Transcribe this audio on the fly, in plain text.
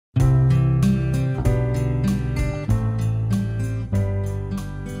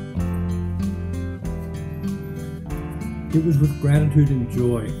It was with gratitude and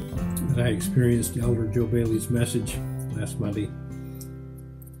joy that I experienced Elder Joe Bailey's message last Monday.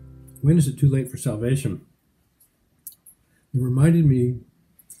 When is it too late for salvation? It reminded me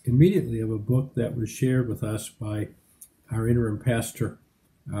immediately of a book that was shared with us by our interim pastor,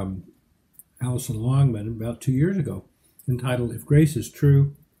 Allison Longman, about 2 years ago, entitled, If Grace is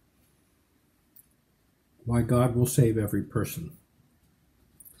True, Why God Will Save Every Person.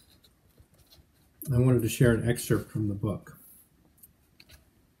 I wanted to share an excerpt from the book.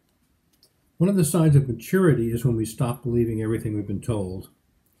 One of the signs of maturity is when we stop believing everything we've been told.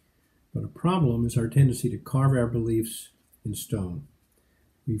 But a problem is our tendency to carve our beliefs in stone.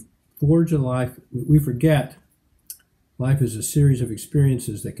 We forget life is a series of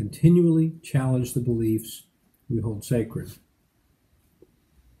experiences that continually challenge the beliefs we hold sacred.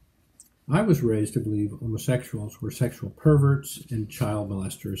 I was raised to believe homosexuals were sexual perverts and child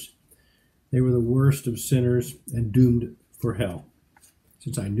molesters. They were the worst of sinners and doomed for hell.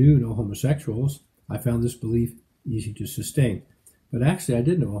 Since I knew no homosexuals, I found this belief easy to sustain. But actually, I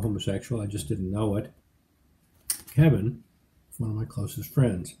did know a homosexual, I just didn't know it. Kevin was one of my closest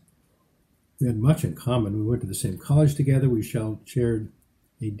friends. We had much in common. We went to the same college together. We shared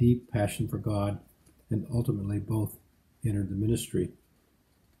a deep passion for God, and ultimately both entered the ministry.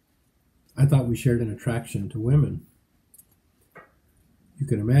 I thought we shared an attraction to women. You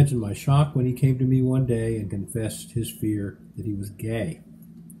can imagine my shock when he came to me one day and confessed his fear that he was gay.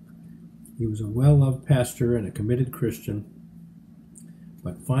 He was a well-loved pastor and a committed Christian,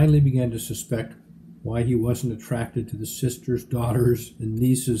 but finally began to suspect why he wasn't attracted to the sisters, daughters, and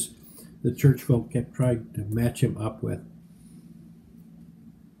nieces the church folk kept trying to match him up with.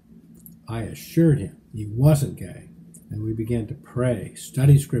 I assured him he wasn't gay, and we began to pray,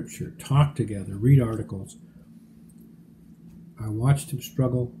 study scripture, talk together, read articles. I watched him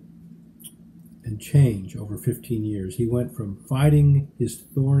struggle and change over 15 years. He went from fighting his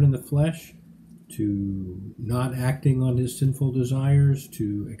thorn in the flesh to not acting on his sinful desires,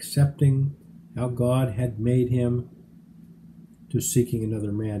 to accepting how God had made him, to seeking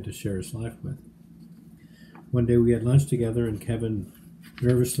another man to share his life with. One day we had lunch together and Kevin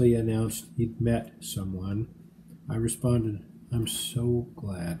nervously announced he'd met someone. I responded, "I'm so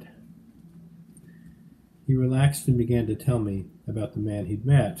glad." He relaxed and began to tell me about the man he'd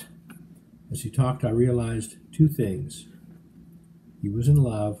met. As he talked, I realized two things. He was in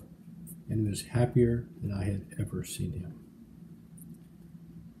love, and he was happier than I had ever seen him.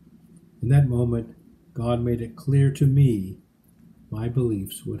 In that moment, God made it clear to me my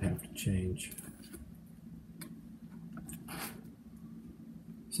beliefs would have to change.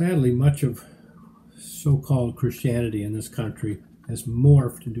 Sadly, much of so-called Christianity in this country has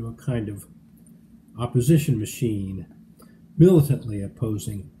morphed into a kind of opposition machine, militantly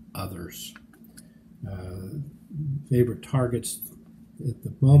opposing others. Favorite targets at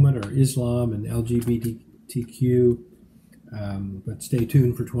the moment are Islam and LGBTQ, but stay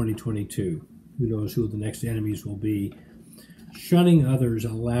tuned for 2022. Who knows who the next enemies will be. Shunning others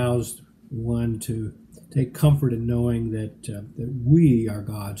allows one to take comfort in knowing that we are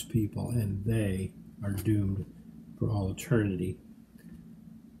God's people and they are doomed for all eternity.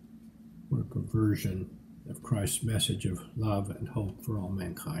 What a perversion of Christ's message of love and hope for all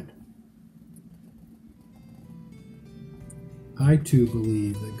mankind. I too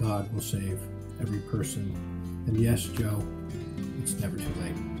believe that God will save every person. And yes, Joe, it's never too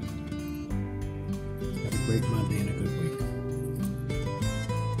late. Have a great Monday and a good one.